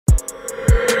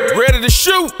ready to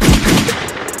shoot.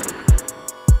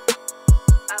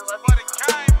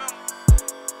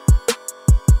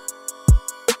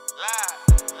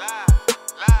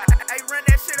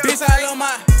 Bitch, I love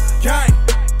my gang,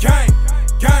 gang,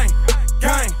 gang,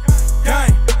 gang, gang,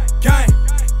 gang,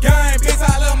 gang. Bitch,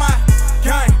 I love my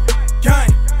gang, gang,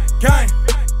 gang,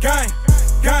 gang,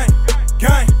 gang,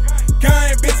 gang,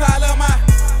 gang. Bitch, I love my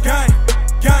gang,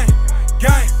 gang,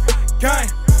 gang, gang,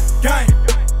 gang,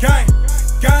 gang,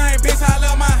 gang. Bitch, I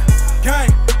love my gang,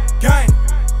 gang,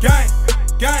 gang,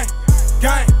 gang,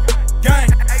 gang, gang, gang.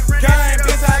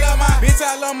 Bitch,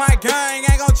 I love my gang.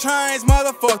 Ain't gon' change,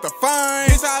 motherfuck the fine.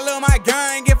 Bitch, I love my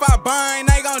gang. If I bind,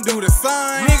 they gon' do the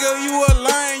same. Nigga, you a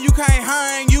lame, you can't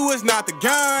hang, you is not the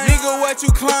gang. Nigga, what you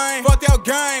claim? Fuck your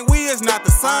gang, we is not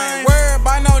the same. Worried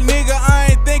about no nigga, I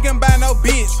ain't thinking about no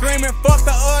bitch. Screaming, fuck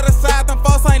the other side, them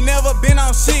folks ain't never been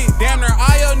on shit. Damn near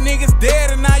all your niggas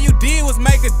dead, and all you did was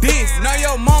make a diss. Know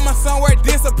your mama somewhere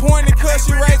disappointed cause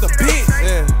she raised a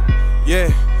bitch.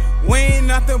 Yeah, we ain't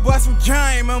nothing but some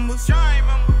gang members.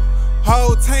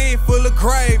 Whole team full of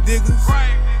grave diggers.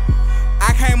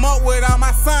 I came up with all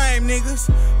my same niggas.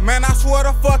 Man, I swear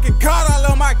to fucking God, I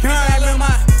love my gang. I love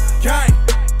my gang,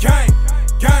 gang,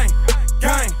 gang,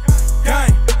 gang,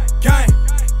 gang, gang,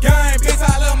 gang. Bitch,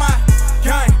 I love my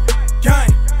gang,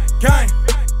 gang, gang,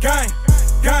 gang,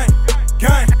 gang,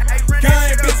 gang,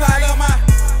 gang. Bitch, I love my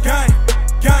gang,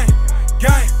 gang,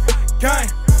 gang, gang,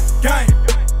 gang,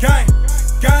 gang,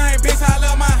 gang. Bitch, I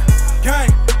love my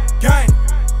gang, gang,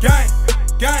 gang,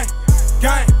 gang,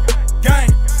 gang, gang,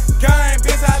 gang.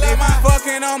 Bitch, I love my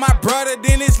fucking on my brother,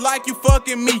 then it's like you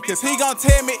fucking me. Cause he gon'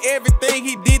 tell me everything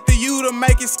he did to you to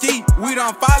make it ski. We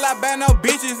don't fall out by no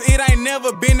bitches, it ain't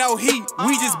never been no heat.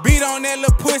 We just beat on that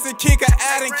little pussy, kick her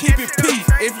out and keep it peace.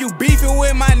 If you beefing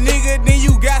with my nigga, then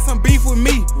you got some beef with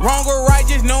me. Wrong or right,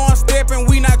 just know I'm stepping,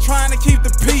 we not trying to keep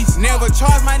the peace. Never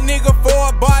charge my nigga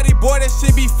for a body, boy, that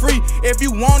shit be free. If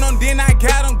you want them, then I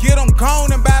got them, get them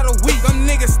gone in about a week. Them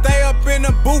niggas stay up in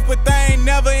the booth, but they ain't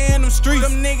never in them streets.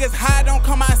 Them niggas high, don't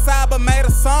come outside, but made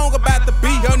a song about the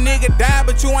beat. Your nigga died,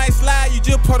 but you ain't slide, you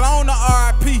just put on the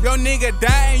RIP. Your nigga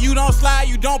die and you don't slide,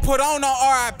 you don't put on no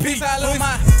RIP.